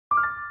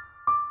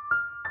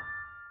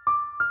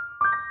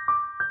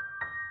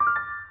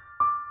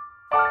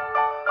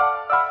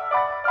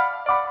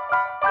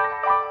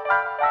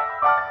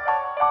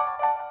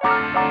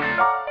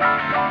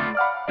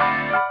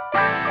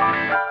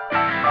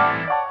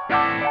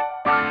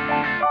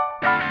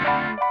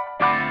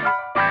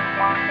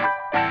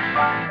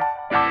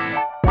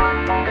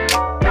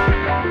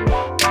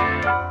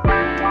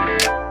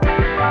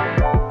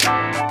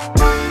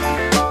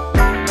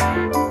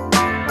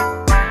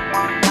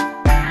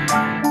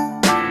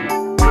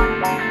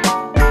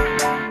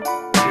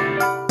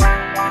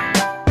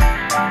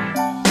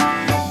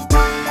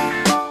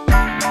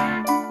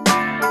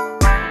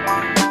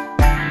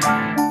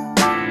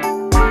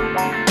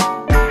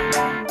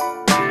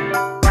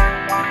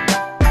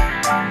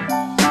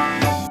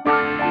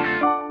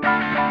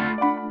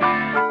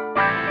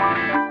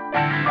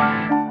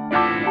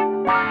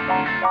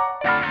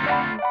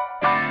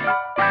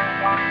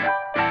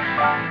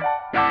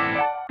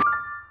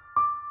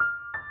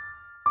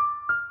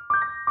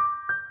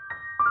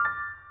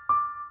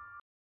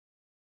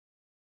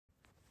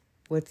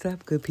What's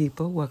up, good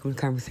people? Welcome to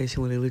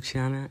Conversation with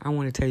Luciana. I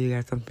want to tell you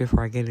guys something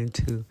before I get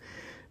into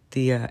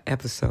the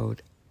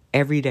episode.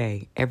 Every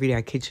day,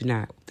 I kid you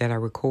not, that I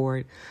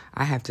record,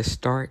 I have to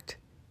start,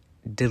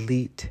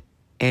 delete,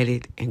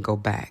 edit, and go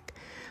back.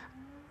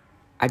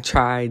 I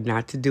try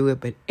not to do it,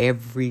 but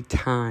every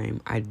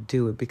time I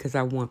do it because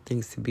I want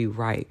things to be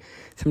right.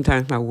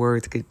 Sometimes my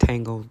words get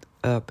tangled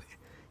up,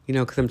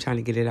 because I'm trying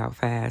to get it out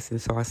fast,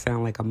 and so I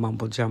sound like a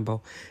mumble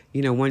jumble.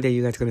 One day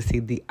you guys are going to see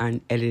the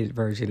unedited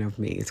version of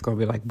me. It's going to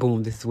be like,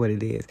 boom, this is what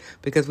it is.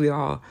 Because we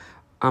all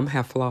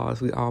have flaws.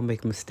 We all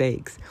make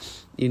mistakes.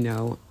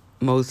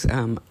 Most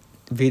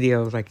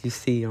videos like you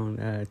see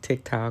on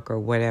TikTok or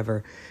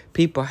whatever,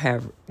 people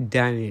have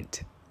done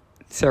it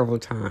several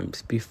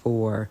times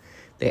before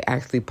they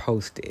actually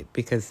post it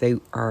because they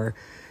are,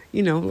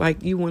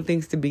 like you want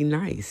things to be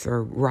nice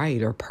or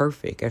right or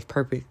perfect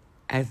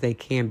as they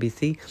can be.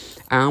 See,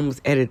 I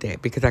almost edited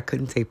that because I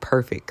couldn't say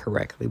perfect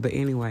correctly. But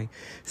anyway,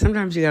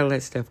 sometimes you got to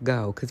let stuff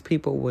go because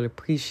people will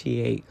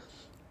appreciate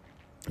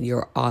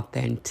your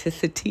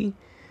authenticity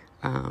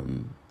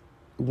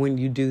when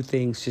you do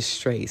things just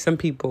straight. Some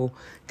people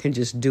can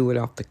just do it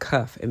off the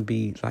cuff and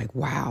be like,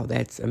 wow,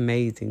 that's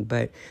amazing.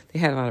 But they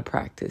had a lot of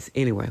practice.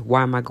 Anyway,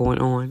 why am I going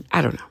on?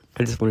 I don't know.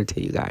 I just want to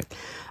tell you guys.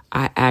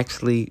 I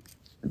actually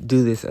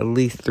do this at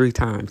least 3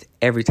 times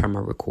every time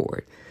I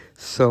record.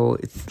 So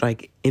it's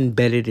like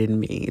embedded in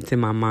me. It's in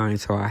my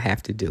mind, so I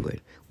have to do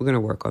it. We're going to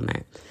work on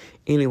that.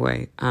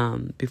 Anyway,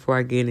 before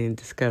I get in and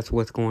discuss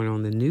what's going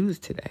on in the news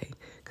today,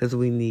 because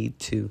we need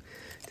to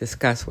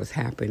discuss what's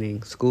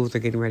happening. Schools are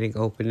getting ready to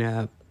open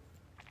up.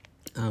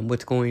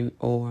 What's going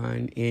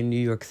on in New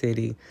York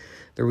City,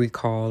 the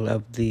recall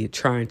of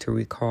trying to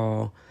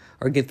recall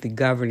or get the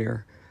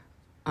governor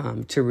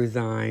to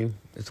resign,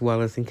 as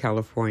well as in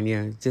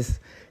California. Just,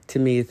 to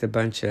me, it's a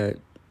bunch of,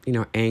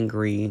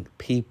 angry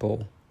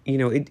people.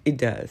 It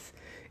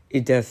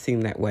does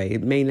seem that way.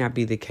 It may not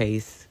be the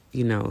case,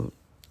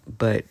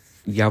 but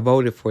y'all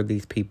voted for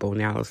these people.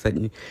 Now all of a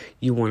sudden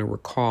you want to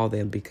recall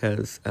them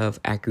because of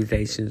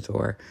accusations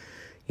or,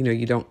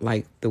 you don't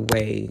like the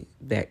way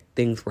that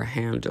things were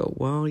handled.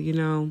 Well,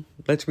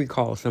 let's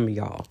recall some of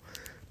y'all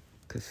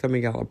because some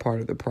of y'all are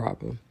part of the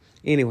problem.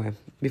 Anyway,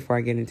 before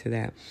I get into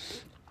that,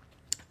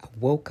 I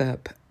woke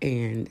up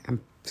and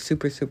I'm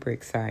super, super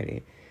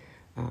excited.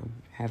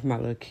 Have my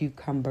little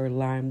cucumber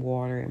lime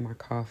water and my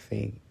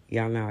coffee.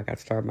 Y'all know I got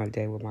to start my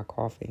day with my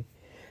coffee.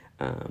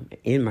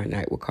 In my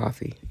night with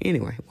coffee.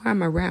 Anyway, why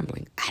am I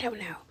rambling? I don't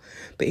know.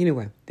 But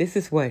anyway, this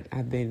is what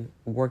I've been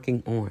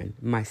working on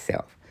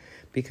myself.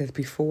 Because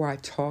before I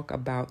talk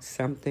about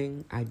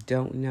something I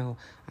don't know,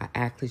 I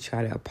actually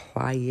try to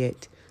apply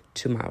it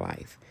to my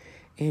life.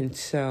 And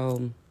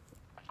so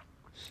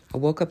I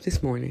woke up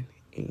this morning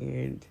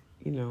and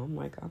I'm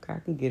like, okay, I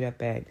can get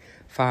up at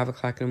 5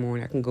 o'clock in the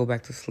morning. I can go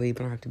back to sleep.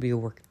 I don't have to be at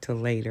work till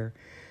later.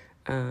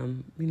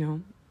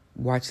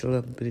 Watch a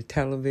little bit of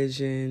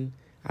television.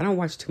 I don't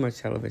watch too much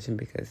television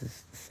because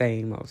it's the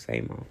same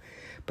old.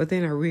 But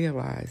then I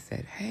realized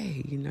that,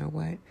 hey, you know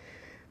what?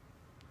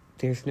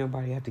 There's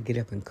nobody I have to get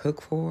up and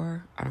cook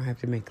for. I don't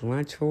have to make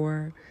lunch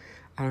for.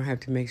 I don't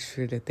have to make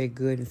sure that they're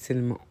good and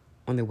send them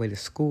on their way to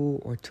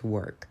school or to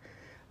work.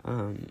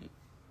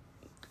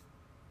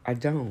 I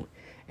don't.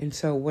 And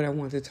so what I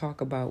want to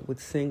talk about with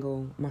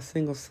my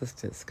single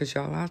sisters, because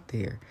y'all out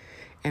there,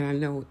 and I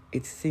know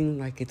it seems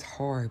like it's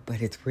hard,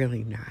 but it's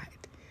really not.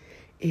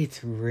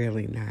 It's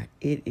really not.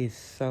 It is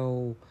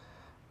so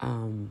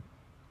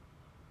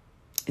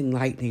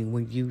enlightening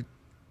when you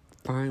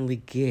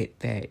finally get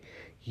that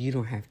you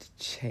don't have to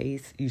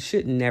chase. You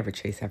should never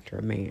chase after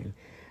a man.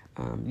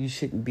 You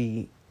shouldn't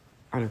be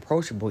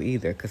unapproachable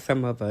either, because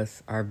some of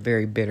us are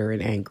very bitter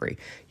and angry.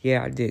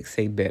 Yeah, I did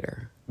say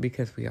bitter,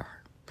 because we are.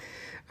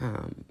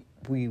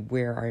 We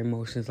wear our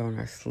emotions on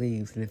our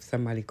sleeves, and if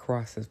somebody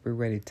crosses, we're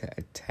ready to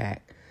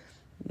attack.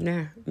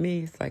 Me,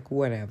 it's like,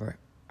 whatever.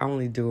 I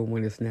only do it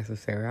when it's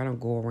necessary. I don't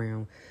go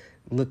around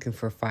looking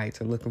for fights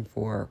or looking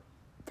for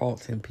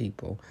faults in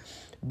people.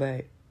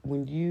 But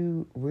when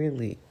you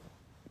really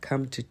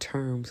come to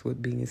terms with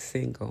being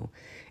single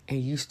and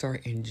you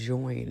start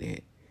enjoying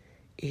it,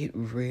 it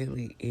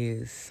really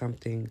is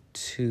something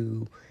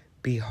to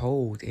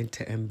behold and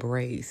to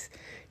embrace.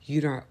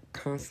 You're not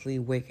constantly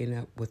waking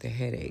up with a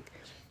headache.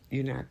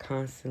 You're not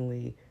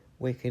constantly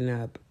waking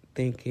up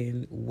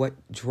thinking what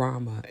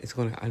drama is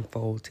going to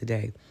unfold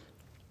today.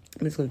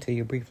 I'm just going to tell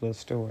you a brief little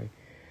story.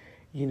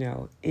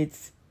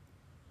 It's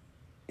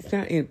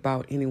not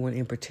about anyone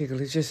in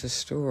particular. It's just a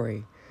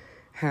story.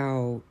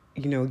 How,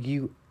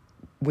 you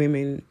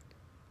women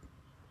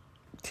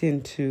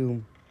tend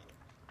to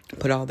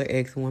put all their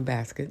eggs in one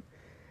basket.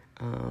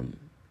 And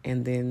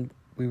then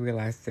we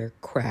realize they're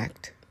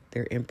cracked.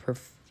 They're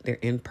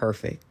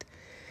imperfect.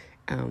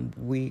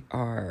 We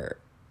are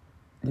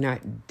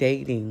not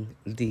dating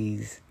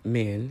these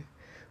men.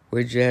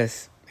 We're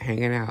just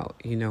hanging out,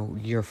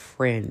 your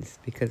friends,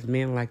 because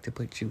men like to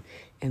put you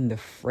in the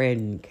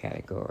friend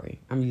category.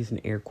 I'm using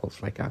air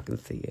quotes like y'all can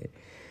see it.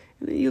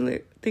 And then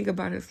you think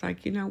about it, it's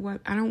like, you know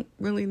what? I don't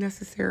really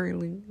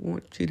necessarily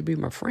want you to be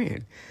my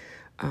friend.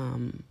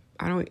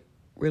 I don't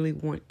really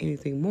want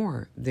anything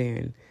more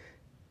than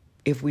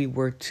if we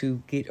were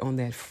to get on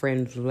that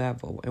friends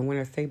level. And when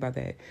I say by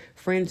that,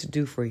 friends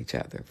do for each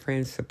other.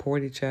 Friends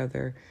support each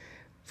other.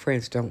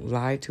 Friends don't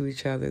lie to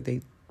each other.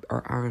 They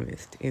are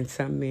honest. And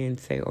some men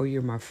say, oh,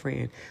 you're my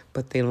friend,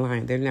 but they're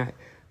lying. They're not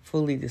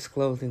fully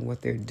disclosing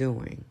what they're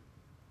doing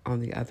on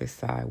the other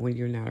side when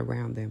you're not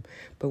around them.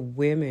 But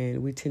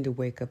women, we tend to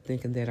wake up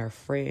thinking that our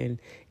friend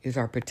is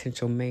our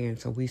potential man.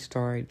 So we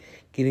start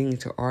getting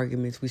into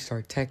arguments. We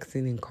start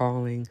texting and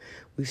calling.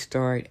 We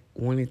start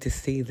wanting to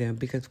see them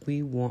because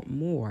we want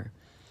more.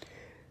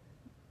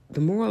 The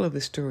moral of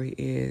the story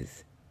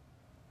is,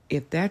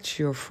 if that's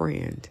your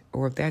friend,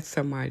 or if that's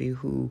somebody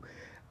who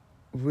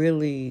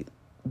really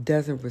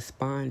doesn't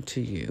respond to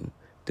you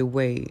the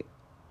way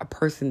a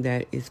person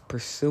that is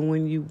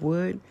pursuing you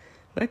would,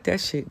 let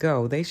that shit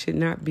go. They should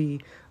not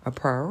be a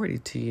priority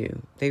to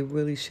you. They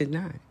really should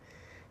not.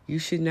 You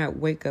should not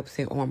wake up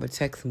saying, oh, I'm going to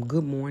text them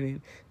good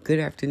morning, good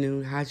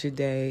afternoon, how's your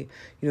day?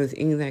 Is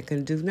anything I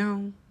can do?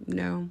 No,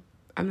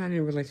 I'm not in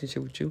a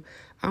relationship with you.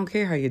 I don't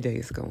care how your day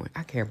is going.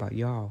 I care about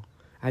y'all.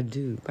 I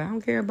do. But I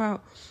don't care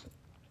about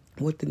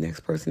what the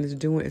next person is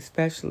doing,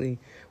 especially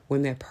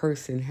when that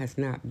person has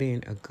not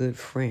been a good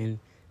friend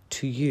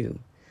to you.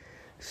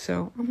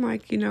 So I'm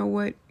like, you know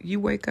what? You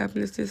wake up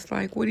and it's just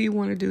like, what do you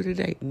want to do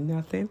today?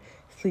 Nothing.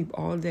 Sleep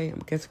all day.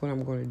 Guess what?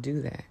 I'm going to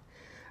do that.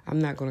 I'm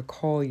not going to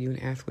call you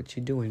and ask what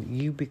you're doing.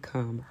 You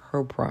become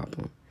her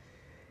problem.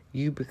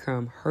 You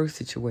become her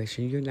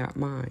situation. You're not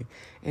mine.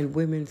 And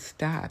women,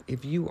 stop.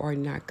 If you are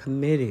not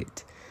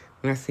committed,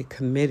 when I say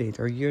committed,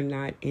 or you're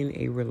not in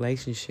a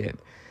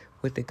relationship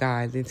with the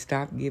guy, then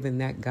stop giving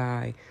that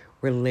guy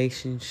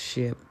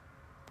relationship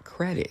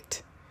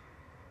credit.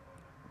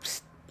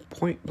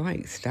 Point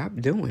blank, stop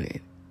doing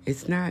it.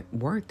 It's not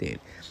worth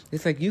it.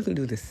 It's like you can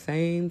do the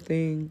same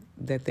thing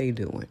that they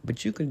doing,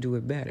 but you can do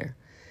it better.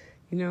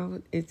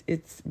 It's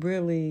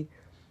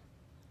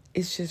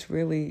just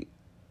really,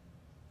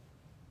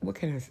 what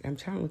can I say? I'm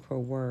trying to look for a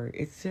word.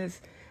 It's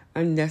just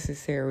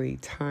unnecessary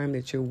time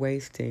that you're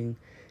wasting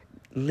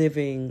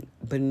living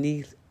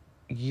beneath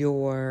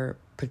your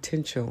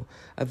potential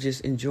of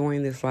just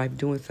enjoying this life,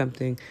 doing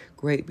something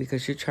great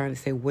because you're trying to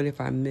say, what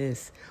if I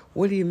miss?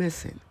 What are you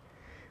missing?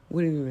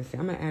 What are you missing?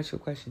 I'm going to ask you a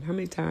question. How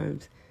many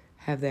times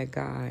have that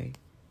guy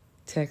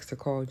texted or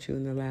called you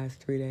in the last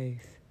 3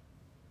 days?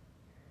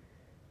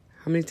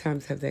 How many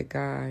times have that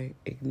guy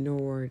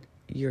ignored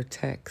your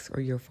texts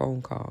or your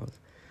phone calls?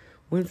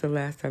 When's the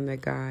last time that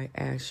guy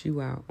asked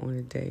you out on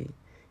a date?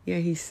 Yeah,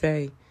 he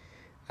say,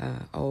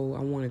 oh,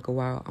 I want to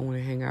go out. I want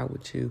to hang out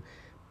with you.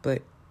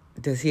 But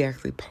does he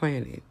actually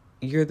plan it?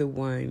 You're the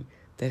one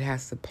that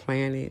has to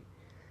plan it,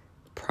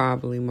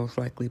 probably most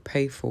likely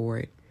pay for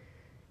it.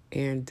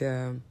 And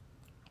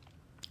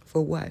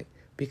for what?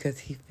 Because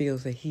he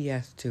feels that he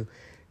has to,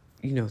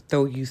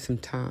 throw you some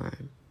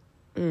time.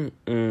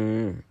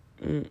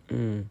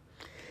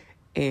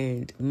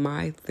 And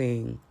my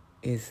thing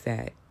is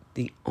that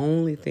the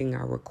only thing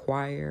I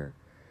require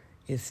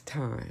is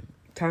time.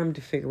 Time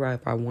to figure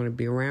out if I want to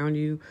be around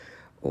you,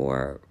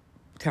 or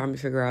time to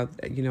figure out,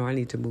 I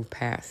need to move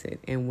past it.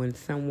 And when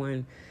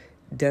someone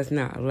does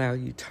not allow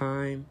you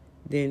time,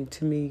 then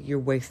to me, you're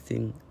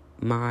wasting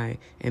my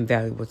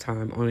invaluable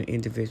time on an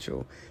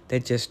individual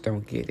that just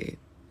don't get it.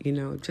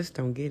 Just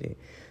don't get it.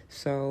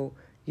 So,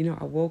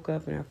 I woke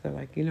up and I felt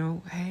like,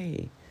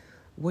 hey,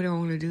 what do I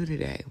want to do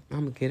today?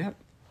 I'm going to get up.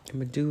 I'm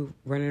going to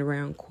running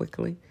around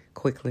quickly.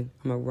 I'm going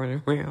to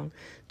run around,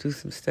 do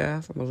some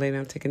stuff. I'm going to lay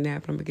down, take a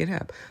nap, and I'm going to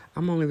get up.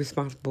 I'm only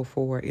responsible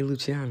for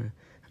Luciana.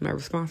 I'm not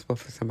responsible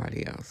for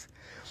somebody else.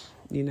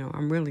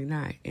 I'm really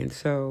not. And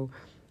so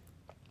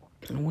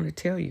I want to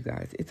tell you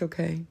guys, it's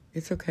okay.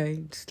 It's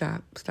okay.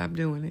 Stop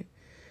doing it.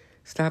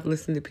 Stop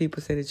listening to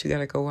people say that you got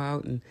to go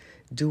out and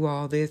do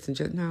all this and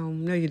just, no,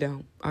 you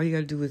don't. All you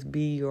got to do is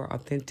be your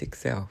authentic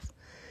self.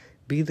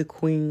 Be the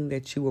queen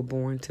that you were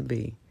born to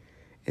be.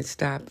 And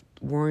stop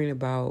worrying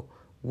about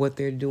what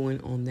they're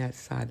doing on that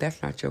side.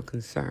 That's not your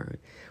concern.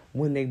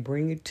 When they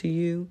bring it to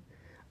you,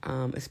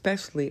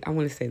 especially, I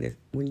want to say this,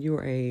 when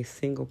you're a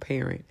single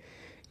parent,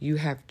 you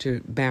have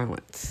to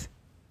balance,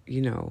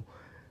 you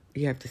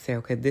have to say,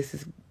 okay,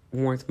 this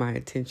warrants my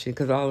attention,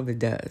 because all of it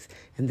does,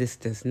 and this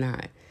does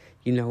not.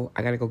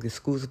 I got to go get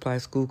school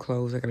supplies, school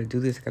clothes, I got to do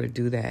this, I got to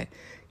do that.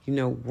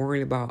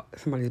 Worrying about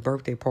somebody's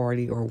birthday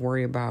party, or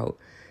worrying about,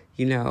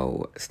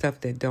 stuff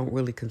that don't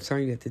really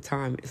concern you at the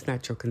time, it's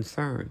not your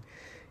concern.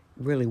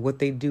 Really, what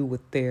they do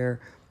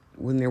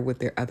when they're with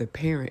their other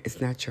parent,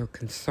 it's not your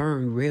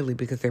concern, really,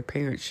 because their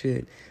parents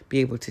should be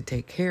able to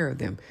take care of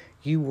them.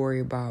 You worry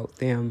about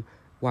them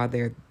while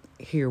they're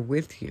here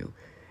with you.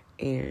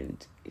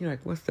 And you're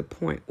like, what's the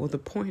point? Well, the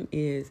point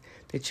is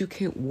that you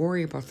can't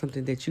worry about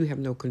something that you have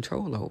no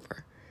control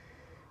over.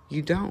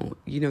 You don't.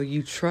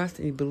 You trust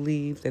and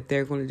believe that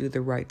they're going to do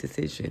the right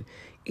decision.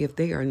 If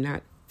they are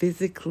not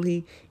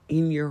physically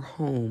in your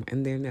home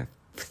and they're not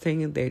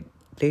saying that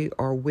they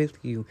are with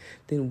you,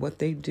 then what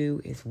they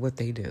do is what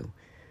they do.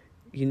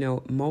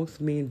 Most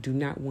men do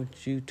not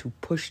want you to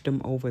push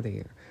them over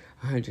there.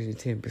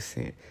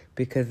 110%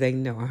 because they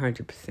know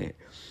 100%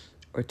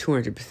 or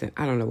 200%.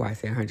 I don't know why I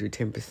say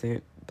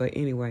 110%, but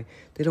anyway,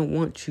 they don't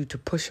want you to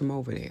push them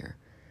over there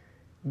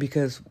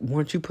because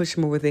once you push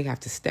them over, they have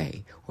to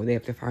stay or they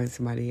have to find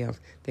somebody else.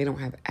 They don't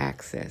have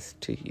access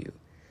to you,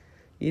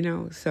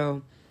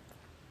 So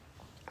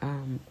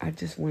I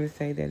just want to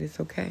say that it's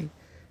okay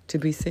to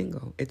be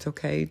single. It's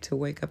okay to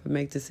wake up and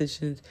make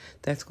decisions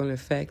that's going to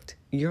affect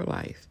your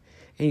life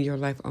and your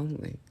life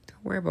only.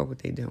 Don't worry about what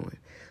they're doing.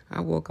 I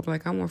woke up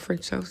like, I want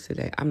French toast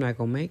today. I'm not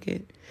going to make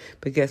it.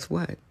 But guess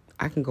what?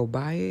 I can go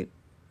buy it,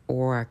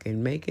 or I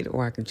can make it,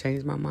 or I can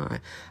change my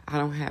mind. I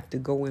don't have to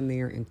go in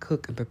there and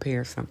cook and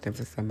prepare something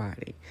for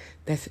somebody.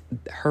 That's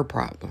her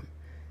problem.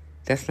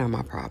 That's not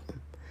my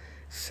problem.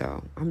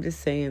 So I'm just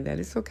saying that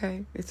it's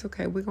okay. It's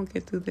okay. We're going to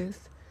get through this.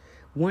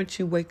 Once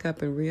you wake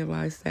up and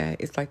realize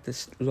that, it's like the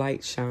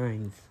light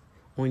shines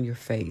on your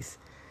face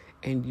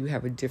and you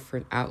have a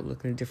different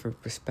outlook and a different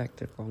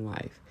perspective on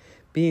life.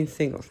 Being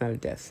single is not a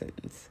death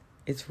sentence.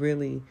 It's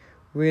really,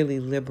 really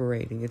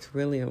liberating. It's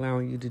really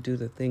allowing you to do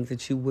the things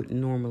that you wouldn't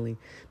normally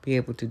be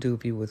able to do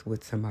if you was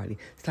with somebody.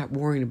 Stop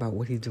worrying about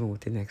what he's doing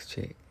with the next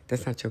chick.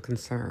 That's not your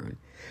concern.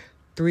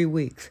 3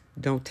 weeks.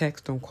 Don't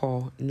text, don't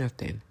call,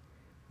 nothing.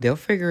 They'll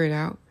figure it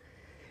out.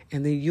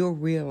 And then you'll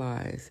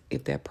realize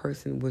if that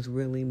person was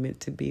really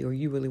meant to be or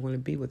you really want to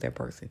be with that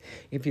person.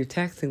 If you're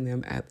texting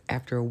them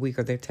after a week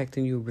or they're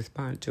texting you,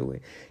 respond to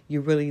it,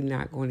 you're really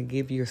not going to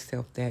give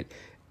yourself that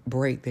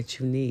break that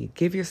you need.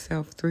 Give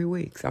yourself 3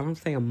 weeks. I don't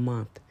say a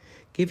month.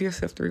 Give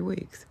yourself 3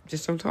 weeks.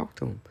 Just don't talk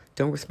to them.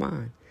 Don't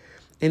respond.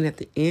 And at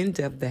the end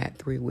of that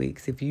 3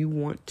 weeks, if you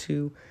want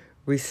to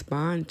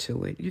respond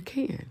to it, you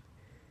can.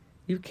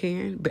 You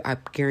can, but I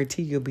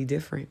guarantee you'll be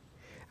different.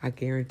 I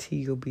guarantee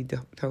you'll be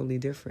totally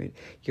different.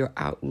 Your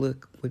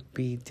outlook would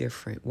be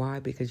different.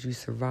 Why? Because you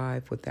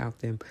survived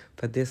without them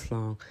for this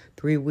long.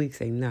 3 weeks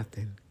ain't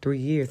nothing. 3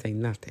 years ain't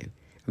nothing.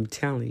 I'm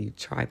telling you,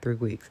 try 3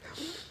 weeks.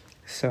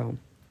 So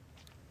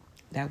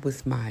that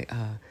was my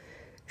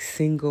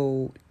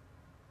single,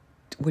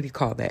 what do you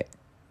call that?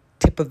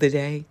 Tip of the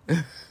day,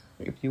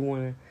 if you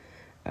want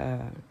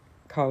to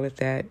call it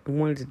that. I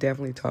wanted to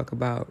definitely talk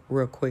about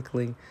real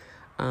quickly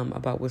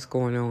about what's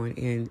going on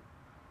in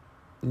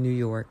New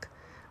York.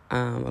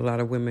 A lot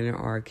of women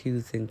are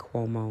accusing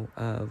Cuomo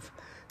of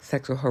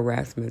sexual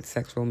harassment,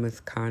 sexual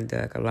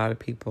misconduct. A lot of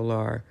people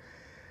are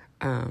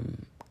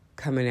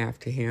coming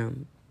after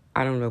him.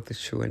 I don't know if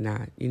it's true or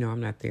not.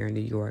 I'm not there in New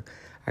York.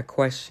 I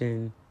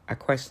question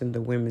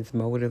the women's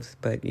motives,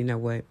 but you know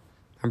what?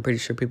 I'm pretty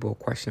sure people will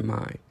question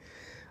mine.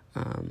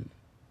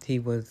 He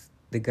was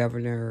the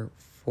governor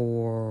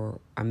for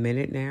a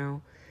minute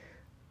now.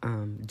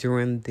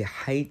 During the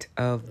height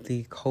of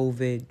the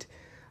COVID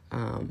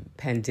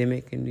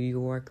pandemic in New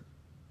York,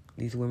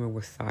 these women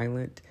were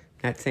silent.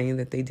 Not saying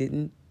that they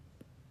didn't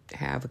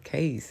have a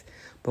case,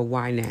 but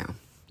why now?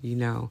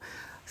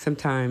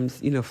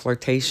 Sometimes,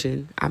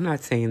 flirtation, I'm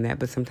not saying that,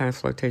 but sometimes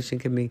flirtation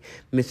can be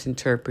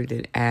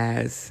misinterpreted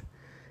as,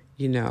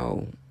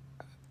 they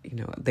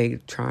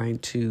trying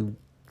to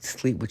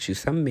sleep with you.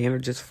 Some men are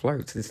just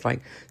flirts. It's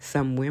like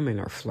some women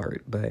are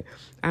flirt, but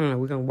I don't know.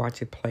 We're going to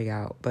watch it play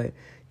out. But,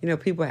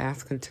 people are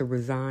asking to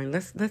resign.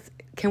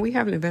 Can we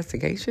have an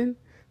investigation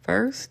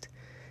first?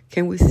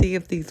 Can we see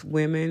if these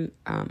women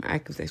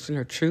accusations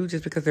are true?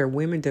 Just because they're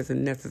women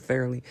doesn't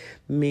necessarily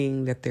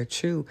mean that they're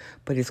true.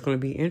 But it's going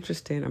to be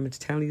interesting. I'm going to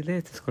tell you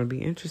this. It's going to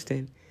be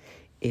interesting.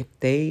 If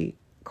they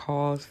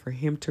cause for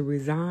him to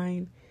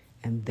resign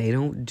and they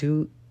don't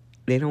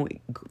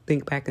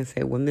think back and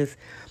say, when this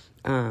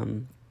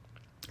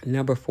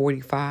number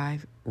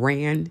 45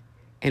 ran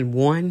and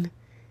won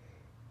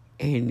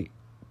and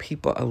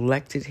people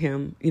elected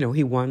him,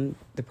 he won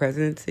the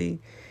presidency,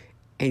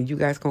 and you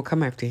guys going to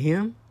come after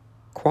him?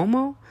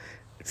 Cuomo?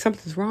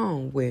 Something's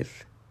wrong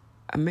with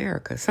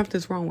America.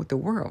 Something's wrong with the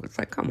world. It's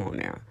like, come on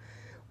now.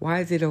 Why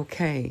is it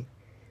okay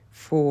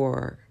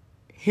for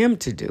him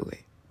to do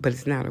it, but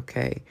it's not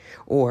okay?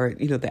 Or,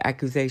 the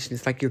accusation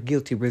is like you're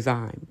guilty,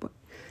 resign. But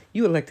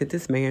you elected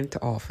this man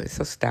to office,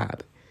 so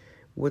stop.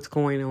 What's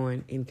going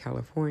on in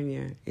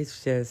California,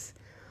 it's just,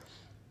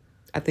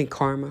 I think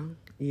karma.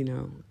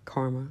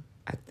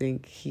 I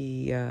think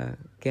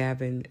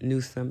Gavin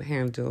Newsom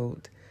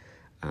handled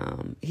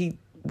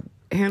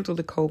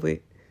the COVID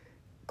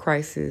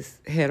crisis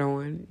head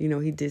on.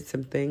 He did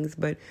some things,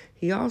 but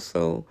he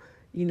also,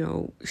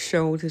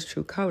 showed his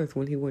true colors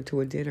when he went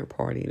to a dinner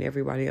party and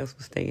everybody else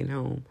was staying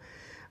home.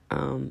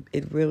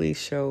 It really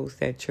shows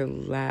that your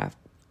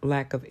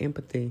lack of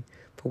empathy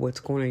for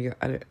what's going on, you're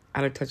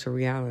out of touch of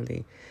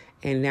reality.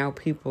 And now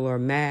people are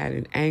mad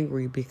and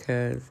angry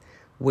because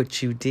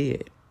what you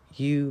did.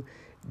 You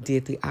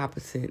did the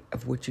opposite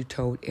of what you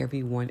told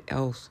everyone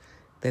else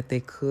that they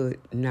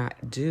could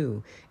not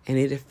do. And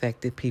it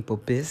affected people's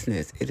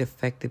business. It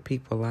affected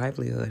people's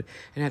livelihood.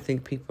 And I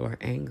think people are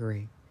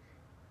angry.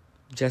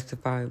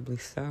 Justifiably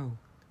so.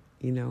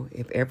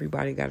 If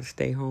everybody got to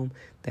stay home,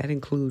 that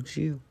includes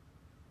you.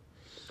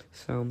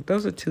 So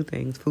those are 2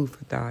 things, food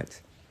for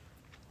thoughts.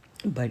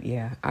 But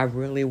yeah, I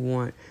really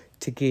want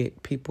to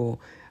get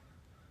people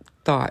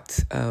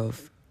thoughts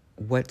of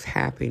what's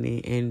happening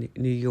in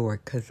New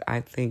York, because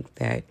I think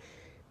that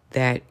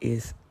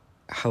is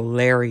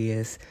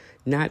hilarious.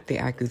 Not the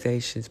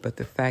accusations, but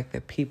the fact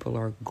that people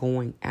are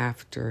going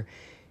after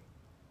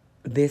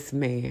this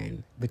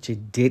man, but you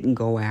didn't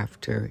go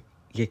after.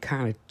 You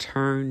kind of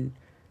turned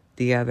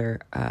the other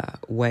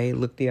way,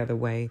 looked the other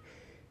way,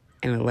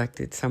 and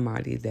elected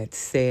somebody that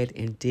said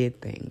and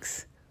did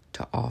things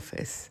to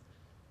office.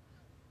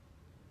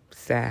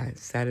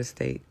 Saddest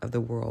state of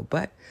the world.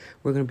 But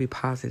we're going to be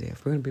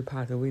positive. We're going to be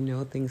positive. We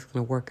know things are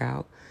going to work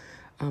out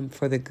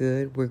for the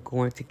good. We're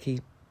going to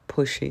keep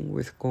pushing.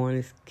 We're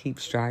going to keep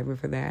striving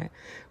for that.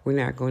 We're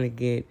not going to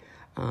get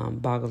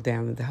boggled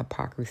down in the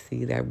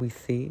hypocrisy that we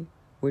see.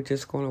 We're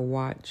just going to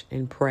watch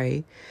and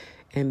pray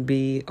and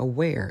be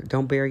aware.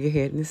 Don't bury your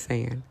head in the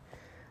sand,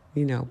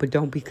 but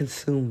don't be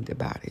consumed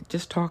about it.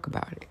 Just talk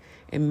about it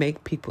and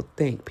make people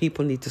think.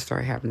 People need to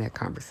start having that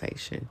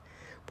conversation,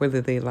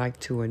 whether they like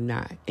to or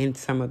not. And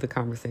some of the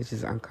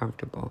conversations are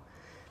uncomfortable.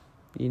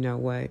 You know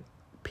what?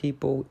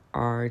 People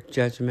are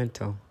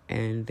judgmental,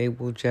 and they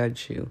will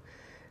judge you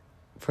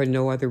for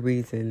no other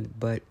reason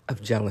but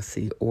of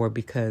jealousy or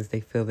because they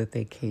feel that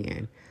they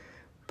can.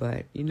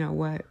 But you know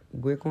what?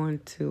 We're going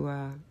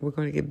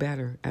to get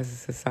better as a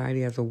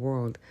society, as a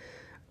world,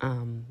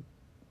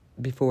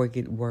 before it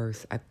gets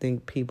worse. I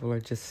think people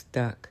are just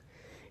stuck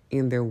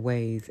in their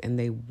ways, and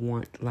they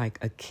want, like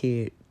a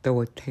kid,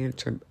 throw a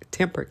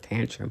temper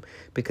tantrum,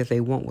 because they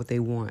want what they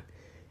want.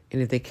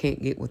 And if they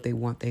can't get what they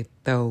want, they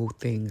throw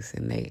things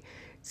and they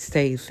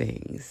say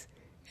things.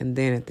 And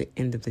then at the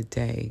end of the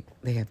day,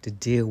 they have to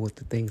deal with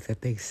the things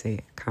that they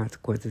said,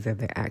 consequences of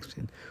their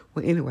action.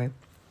 Well, anyway,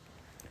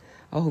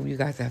 I hope you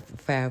guys have a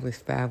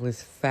fabulous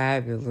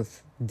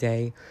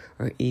day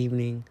or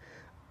evening.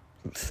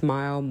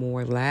 Smile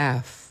more,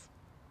 laugh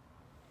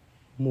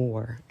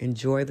more,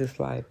 enjoy this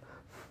life,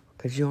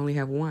 because you only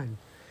have one.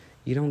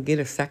 You don't get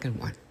a second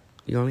one.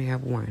 You only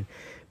have one.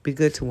 Be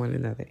good to one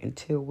another.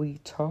 Until we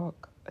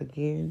talk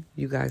again,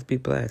 you guys be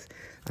blessed.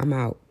 I'm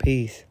out.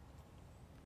 Peace.